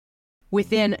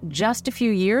Within just a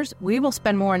few years, we will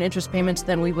spend more on interest payments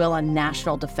than we will on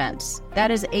national defense.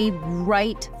 That is a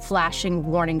bright, flashing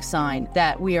warning sign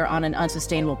that we are on an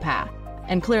unsustainable path.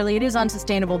 And clearly it is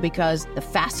unsustainable because the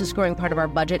fastest growing part of our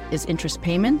budget is interest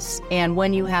payments. And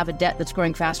when you have a debt that's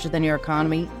growing faster than your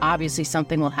economy, obviously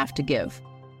something will have to give.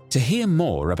 To hear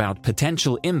more about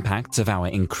potential impacts of our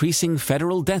increasing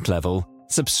federal debt level,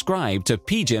 subscribe to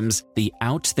PGIM's The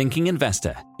Outthinking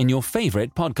Investor in your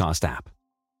favorite podcast app.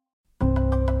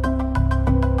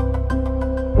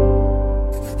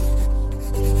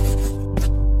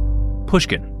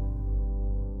 Pushkin.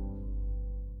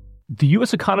 The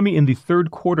U.S. economy in the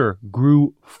third quarter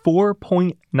grew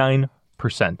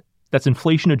 4.9%. That's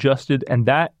inflation adjusted, and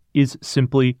that is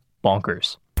simply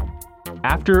bonkers.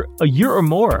 After a year or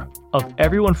more of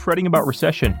everyone fretting about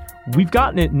recession, we've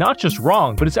gotten it not just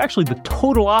wrong, but it's actually the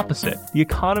total opposite. The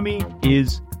economy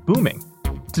is booming.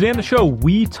 Today on the show,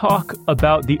 we talk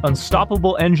about the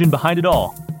unstoppable engine behind it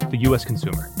all, the U.S.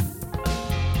 consumer.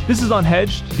 This is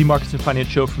Unhedged, the Markets and Finance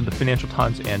show from the Financial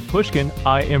Times and Pushkin.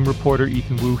 I am reporter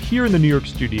Ethan Wu here in the New York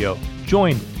studio,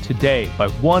 joined today by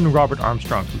one Robert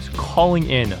Armstrong, who's calling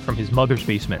in from his mother's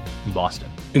basement in Boston.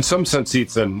 In some sense,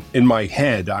 Ethan, in my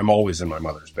head, I'm always in my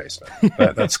mother's basement.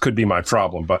 That could be my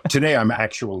problem, but today I'm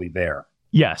actually there.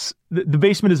 Yes, the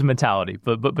basement is a mentality,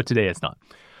 but today it's not.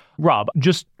 Rob,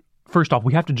 just first off,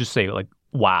 we have to just say,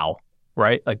 wow.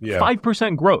 Right?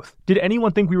 5% growth. Did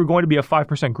anyone think we were going to be a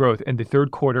 5% growth in the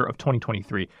third quarter of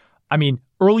 2023? I mean,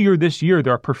 earlier this year,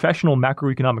 there are professional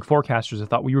macroeconomic forecasters that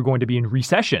thought we were going to be in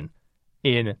recession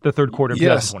in the third quarter of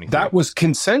 2023. Yes, that was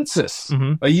consensus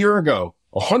a year ago.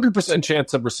 100%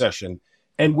 chance of recession.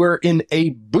 And we're in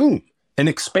a boom, an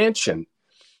expansion.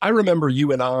 I remember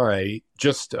you and I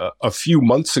just a few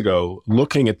months ago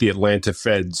looking at the Atlanta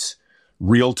Fed's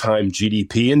real-time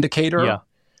GDP indicator. Yeah.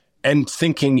 And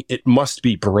thinking it must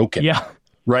be broken. Yeah.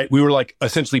 Right? We were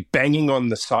essentially banging on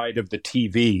the side of the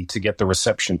TV to get the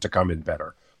reception to come in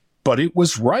better. But it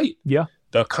was right. Yeah.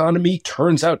 The economy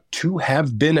turns out to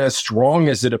have been as strong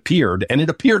as it appeared, and it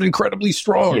appeared incredibly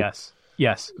strong. Yes.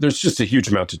 Yes. There's just a huge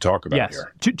amount to talk about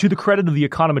here. To the credit of the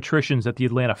econometricians at the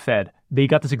Atlanta Fed, they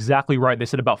got this exactly right. They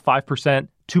said about 5%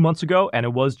 2 months ago, and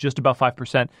it was just about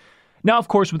 5%. Now, of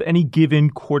course, with any given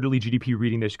quarterly GDP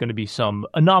reading, there's going to be some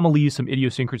anomalies, some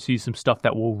idiosyncrasies, some stuff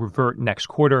that will revert next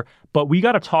quarter. But we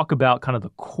got to talk about kind of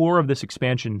the core of this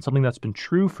expansion, something that's been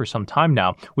true for some time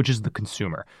now, which is the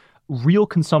consumer. Real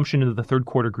consumption in the third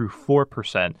quarter grew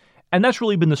 4%. And that's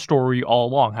really been the story all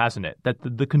along, hasn't it? That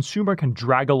the consumer can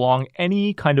drag along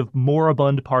any kind of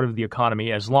moribund part of the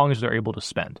economy as long as they're able to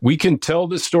spend. We can tell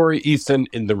this story, Ethan,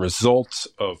 in the results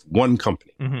of one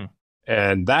company. Mm-hmm.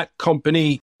 And that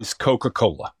company is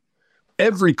Coca-Cola.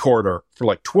 Every quarter,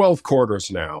 for 12 quarters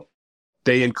now,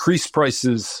 they increase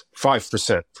prices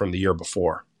 5% from the year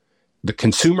before. The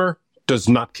consumer does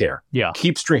not care. Yeah.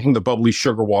 Keeps drinking the bubbly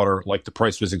sugar water like the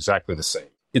price was exactly the same.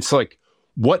 It's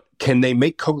what can they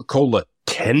make Coca-Cola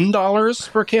 $10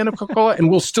 for a can of Coca-Cola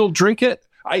and we'll still drink it?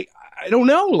 I don't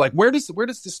know. Where does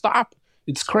this stop?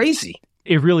 It's crazy.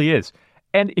 It really is.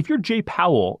 And if you're Jay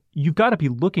Powell, you've got to be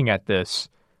looking at this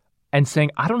and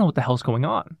saying, I don't know what the hell's going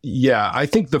on. Yeah, I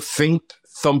think the faint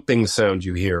thumping sound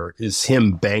you hear is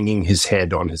him banging his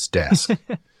head on his desk.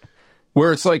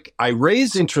 Where it's I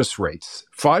raise interest rates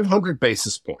 500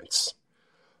 basis points.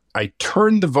 I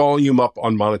turn the volume up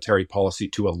on monetary policy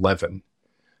to 11.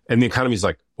 And the economy's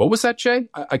what was that, Jay?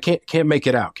 I can't make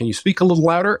it out. Can you speak a little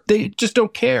louder? They just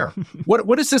don't care.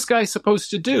 What is this guy supposed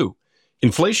to do?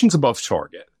 Inflation's above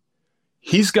target.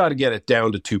 He's got to get it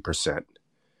down to 2%.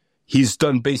 He's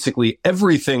done basically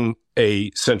everything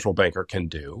a central banker can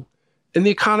do, and the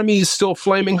economy is still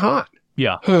flaming hot.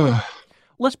 Yeah.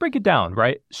 Let's break it down,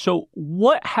 right? So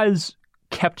what has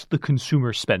kept the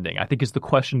consumer spending, I think is the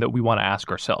question that we want to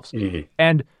ask ourselves. Mm-hmm.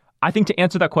 And I think to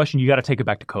answer that question, you got to take it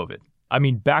back to COVID. I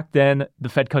mean, back then, the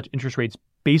Fed cut interest rates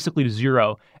basically to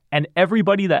zero, and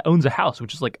everybody that owns a house,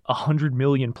 which is 100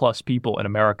 million plus people in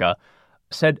America,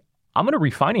 said, I'm going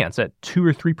to refinance at 2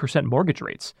 or 3% mortgage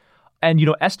rates. And,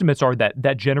 estimates are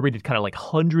that generated kind of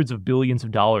hundreds of billions of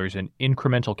dollars in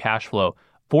incremental cash flow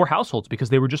for households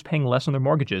because they were just paying less on their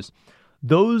mortgages.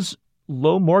 Those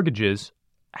low mortgages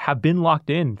have been locked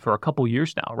in for a couple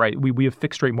years now, right? We have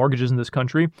fixed rate mortgages in this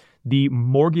country. The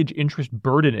mortgage interest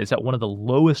burden is at one of the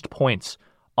lowest points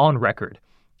on record.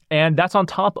 And that's on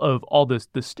top of all the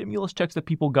stimulus checks that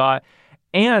people got.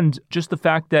 And just the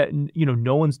fact that,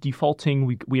 no one's defaulting.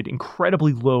 We had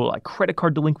incredibly low credit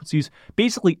card delinquencies.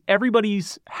 Basically,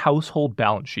 everybody's household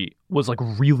balance sheet was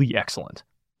really excellent.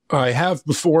 I have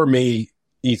before me,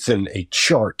 Ethan, a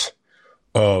chart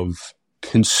of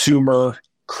consumer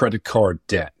credit card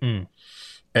debt.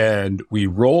 And we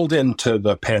rolled into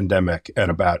the pandemic at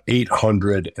about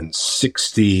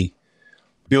 $860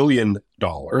 billion.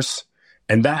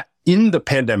 And that in the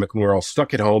pandemic, when we were all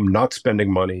stuck at home, not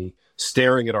spending money,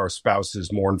 staring at our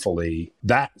spouses mournfully,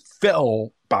 that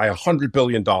fell by $100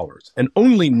 billion. And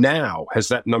only now has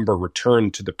that number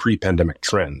returned to the pre-pandemic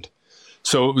trend.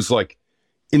 So it was like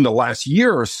in the last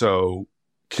year or so,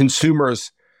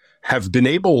 consumers have been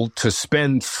able to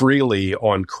spend freely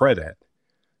on credit,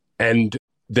 and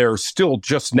they're still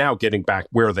just now getting back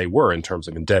where they were in terms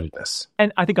of indebtedness.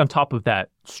 And I think on top of that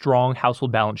strong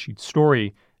household balance sheet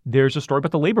story, there's a story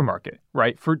about the labor market,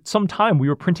 right? For some time, we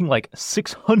were printing like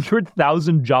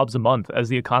 600,000 jobs a month as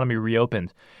the economy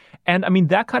reopened. And I mean,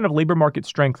 that kind of labor market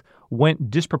strength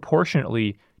went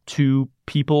disproportionately to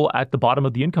people at the bottom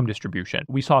of the income distribution.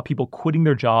 We saw people quitting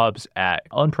their jobs at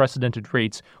unprecedented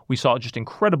rates. We saw just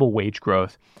incredible wage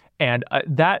growth. And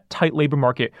that tight labor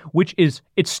market, it's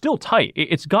still tight.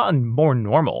 It's gotten more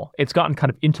normal. It's gotten kind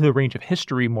of into the range of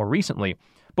history more recently.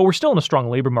 But we're still in a strong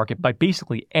labor market by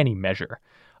basically any measure.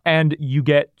 And you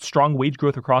get strong wage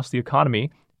growth across the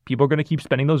economy. People are going to keep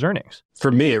spending those earnings.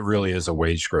 For me, it really is a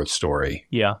wage growth story.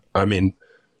 Yeah. I mean,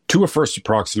 to a first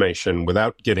approximation,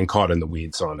 without getting caught in the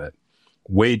weeds on it,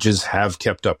 wages have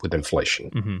kept up with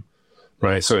inflation,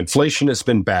 right? So inflation has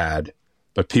been bad,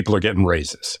 but people are getting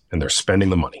raises and they're spending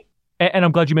the money. And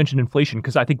I'm glad you mentioned inflation,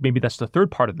 because I think maybe that's the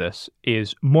third part of this,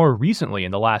 is more recently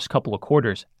in the last couple of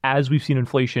quarters, as we've seen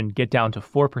inflation get down to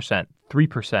 4%,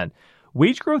 3%,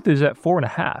 wage growth is at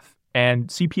 4.5%, and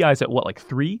CPI is at what, like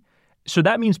 3%? So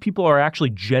that means people are actually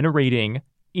generating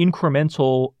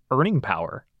incremental earning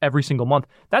power every single month.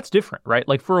 That's different, right?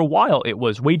 Like for a while, it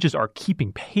was wages are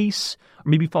keeping pace, or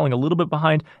maybe falling a little bit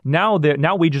behind. Now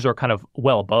wages are kind of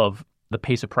well above the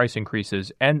pace of price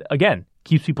increases, and again,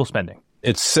 keeps people spending.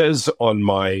 It says on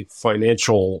my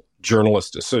Financial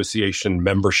Journalist Association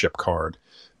membership card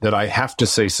that I have to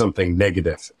say something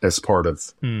negative as part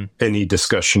of any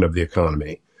discussion of the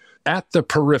economy. At the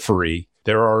periphery,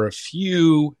 there are a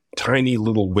few tiny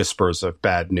little whispers of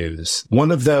bad news. One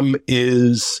of them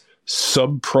is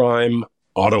subprime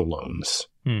auto loans.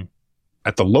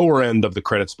 At the lower end of the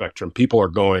credit spectrum, people are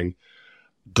going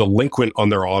delinquent on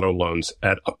their auto loans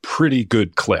at a pretty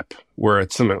good clip, where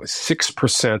it's something like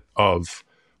 6% of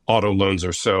auto loans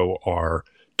or so are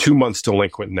 2 months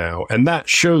delinquent now. And that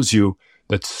shows you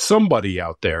that somebody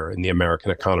out there in the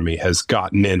American economy has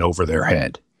gotten in over their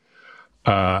head,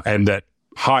 and that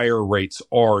higher rates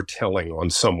are telling on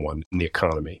someone in the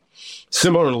economy.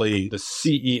 Similarly, the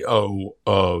CEO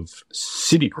of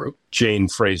Citigroup, Jane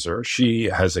Fraser, she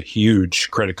has a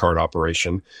huge credit card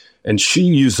operation, and she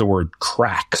used the word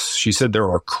cracks. She said there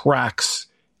are cracks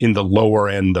in the lower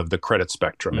end of the credit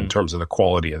spectrum in terms of the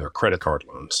quality of their credit card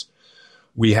loans.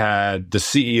 We had the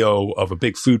CEO of a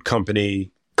big food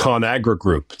company, ConAgra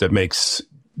Group, that makes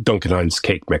Duncan Hines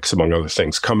cake mix, among other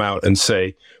things, come out and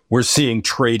say, we're seeing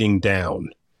trading down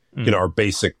in our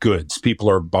basic goods. People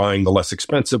are buying the less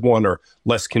expensive one, or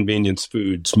less convenience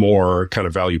foods, more kind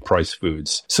of value price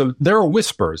foods. So there are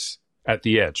whispers at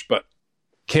the edge, but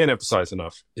can't emphasize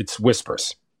enough, it's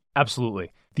whispers.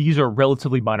 Absolutely. These are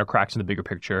relatively minor cracks in the bigger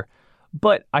picture,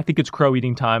 but I think it's crow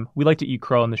eating time. We like to eat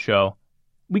crow on the show.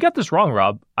 We got this wrong,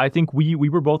 Rob. I think we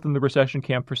were both in the recession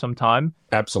camp for some time.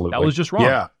 Absolutely. That was just wrong.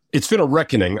 Yeah. It's been a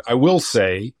reckoning. I will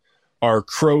say our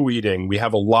crow eating, we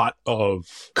have a lot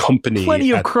of company.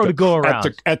 Plenty of crow to go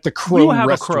around. At the crow you have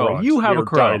restaurant. A crow. You have a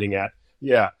crow. Dining at.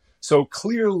 Yeah. So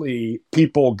clearly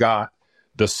people got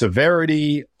the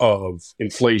severity of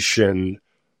inflation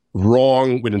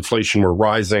wrong when inflation were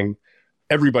rising.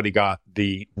 Everybody got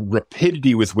the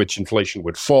rapidity with which inflation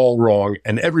would fall wrong,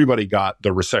 and everybody got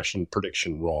the recession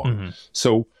prediction wrong.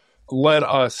 So let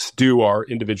us do our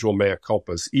individual mea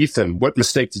culpas. Ethan, what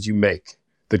mistake did you make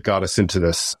that got us into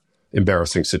this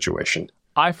embarrassing situation?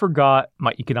 I forgot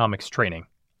my economics training.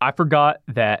 I forgot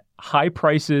that high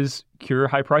prices cure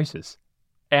high prices.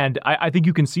 And I think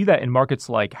you can see that in markets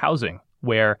like housing,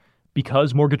 where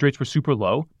because mortgage rates were super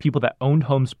low, people that owned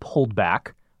homes pulled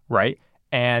back, right?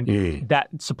 And that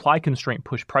supply constraint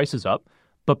pushed prices up.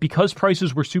 But because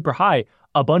prices were super high,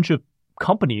 a bunch of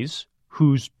companies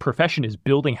whose profession is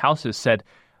building houses said,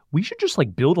 we should just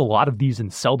like build a lot of these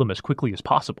and sell them as quickly as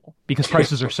possible because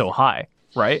prices are so high,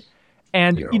 right?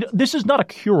 And you know, this is not a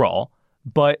cure-all,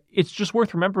 but it's just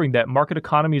worth remembering that market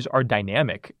economies are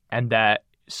dynamic and that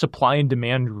supply and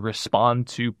demand respond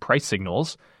to price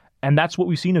signals. And that's what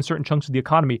we've seen in certain chunks of the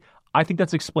economy. I think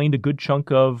that's explained a good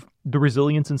chunk of the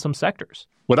resilience in some sectors.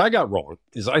 What I got wrong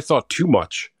is I thought too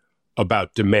much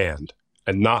about demand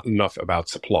and not enough about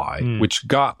supply, which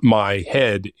got my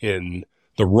head in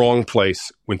the wrong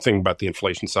place when thinking about the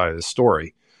inflation side of the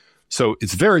story. So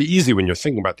it's very easy when you're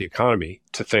thinking about the economy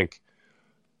to think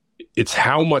it's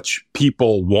how much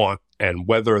people want and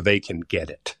whether they can get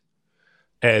it.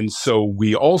 And so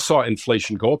we all saw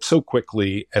inflation go up so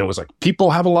quickly, and it was like,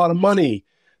 people have a lot of money.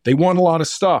 They want a lot of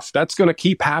stuff. That's going to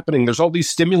keep happening. There's all these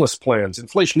stimulus plans.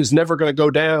 Inflation is never going to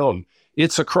go down.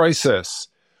 It's a crisis.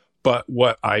 But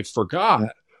what I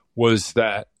forgot was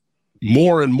that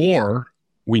more and more,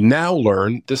 we now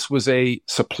learn this was a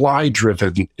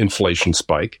supply-driven inflation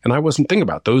spike. And I wasn't thinking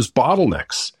about those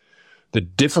bottlenecks. The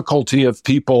difficulty of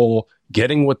people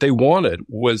getting what they wanted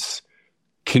was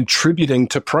contributing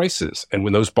to prices. And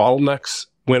when those bottlenecks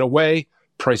went away,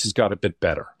 prices got a bit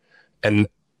better. And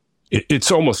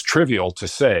it's almost trivial to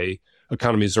say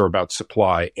economies are about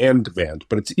supply and demand,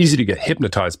 but it's easy to get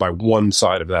hypnotized by one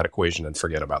side of that equation and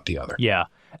forget about the other. Yeah.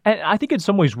 And I think in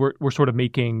some ways we're sort of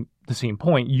making the same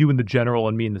point, you in the general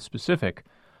and me in the specific.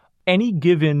 Any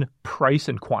given price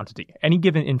and quantity, any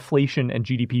given inflation and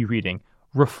GDP reading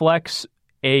reflects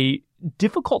a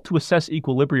difficult to assess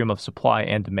equilibrium of supply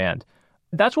and demand.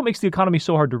 That's what makes the economy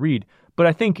so hard to read. But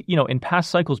I think, in past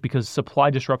cycles, because supply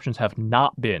disruptions have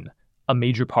not been a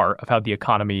major part of how the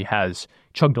economy has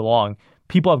chugged along,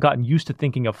 people have gotten used to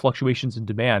thinking of fluctuations in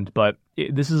demand. But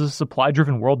this is a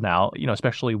supply-driven world now,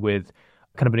 especially with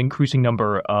kind of an increasing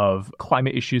number of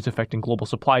climate issues affecting global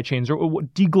supply chains or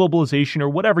deglobalization or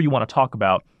whatever you want to talk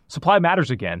about. Supply matters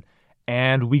again.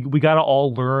 And we got to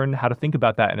all learn how to think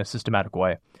about that in a systematic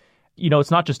way.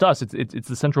 It's not just us. It's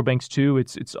the central banks too.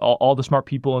 It's all the smart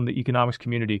people in the economics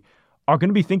community are going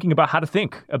to be thinking about how to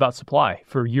think about supply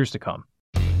for years to come.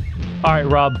 All right,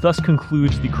 Rob, thus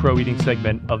concludes the crow eating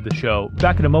segment of the show.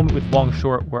 Back in a moment with Long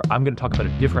Short, where I'm going to talk about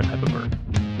a different type of bird.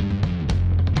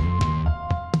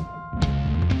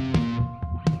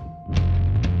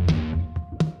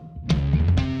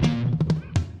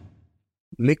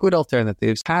 Liquid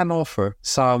alternatives can offer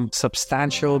some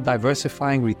substantial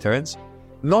diversifying returns,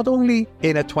 not only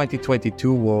in a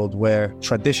 2022 world where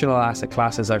traditional asset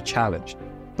classes are challenged,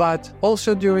 but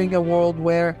also during a world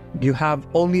where you have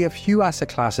only a few asset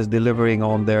classes delivering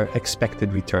on their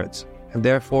expected returns. And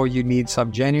therefore, you need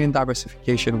some genuine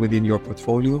diversification within your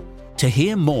portfolio. To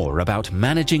hear more about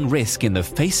managing risk in the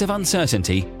face of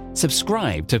uncertainty,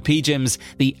 subscribe to PGIM's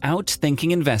The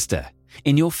Outthinking Investor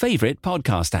in your favorite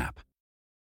podcast app.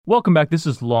 Welcome back. This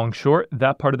is Long Short,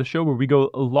 that part of the show where we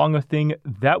go long a thing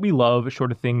that we love,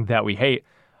 short a thing that we hate.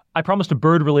 I promised a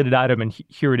bird-related item, and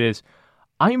here it is.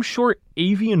 I am short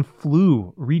avian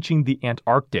flu reaching the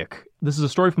Antarctic. This is a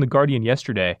story from The Guardian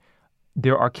yesterday.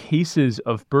 There are cases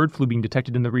of bird flu being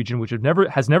detected in the region, which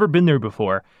has never been there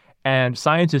before. And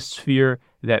scientists fear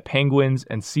that penguins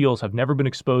and seals have never been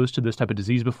exposed to this type of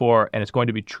disease before, and it's going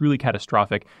to be truly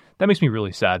catastrophic. That makes me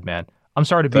really sad, man. I'm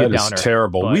sorry to be a downer. That is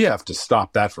terrible. We have to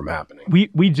stop that from happening.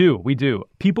 We do.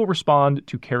 People respond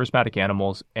to charismatic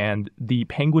animals, and the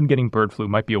penguin getting bird flu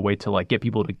might be a way to get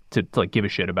people to give a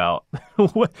shit about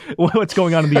what's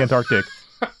going on in the Antarctic.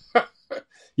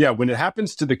 Yeah, when it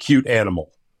happens to the cute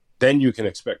animal, then you can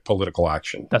expect political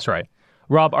action. That's right.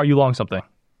 Rob, are you long something?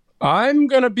 I'm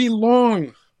going to be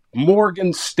long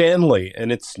Morgan Stanley and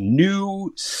its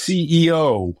new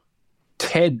CEO,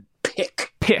 Ted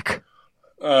Pick.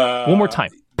 One more time.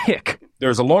 Pick.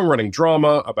 There's a long-running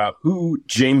drama about who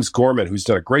James Gorman, who's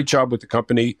done a great job with the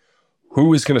company,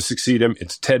 who is going to succeed him.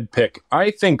 It's Ted Pick. I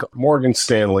think Morgan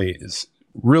Stanley is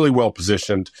really well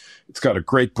positioned. It's got a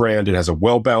great brand. It has a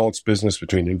well-balanced business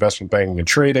between investment banking and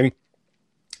trading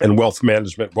and wealth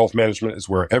management. Wealth management is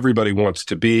where everybody wants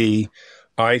to be.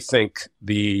 I think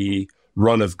the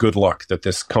run of good luck that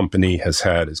this company has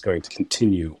had is going to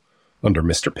continue under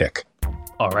Mr. Pick.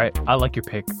 All right. I like your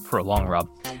pick for a long, Rob.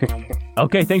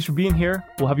 Okay, thanks for being here.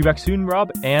 We'll have you back soon,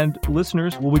 Rob. And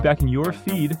listeners, we'll be back in your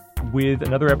feed with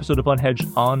another episode of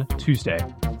Unhedged on Tuesday.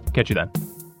 Catch you then.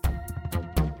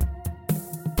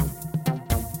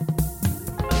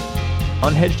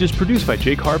 Unhedged is produced by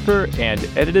Jake Harper and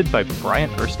edited by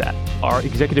Bryant Erstadt. Our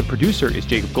executive producer is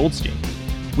Jacob Goldstein.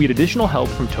 We had additional help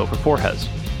from Topher Forhez.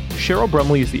 Cheryl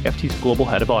Brumley is the FT's global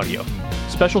head of audio.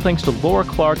 Special thanks to Laura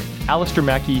Clark, Alistair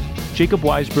Mackey, Jacob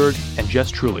Weisberg, and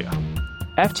Jess Trulia.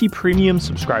 FT Premium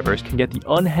subscribers can get the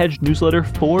Unhedged newsletter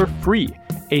for free.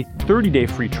 A 30-day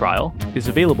free trial is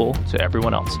available to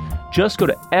everyone else. Just go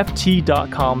to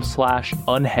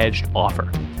ft.com/unhedged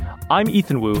offer. I'm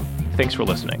Ethan Wu. Thanks for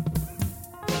listening.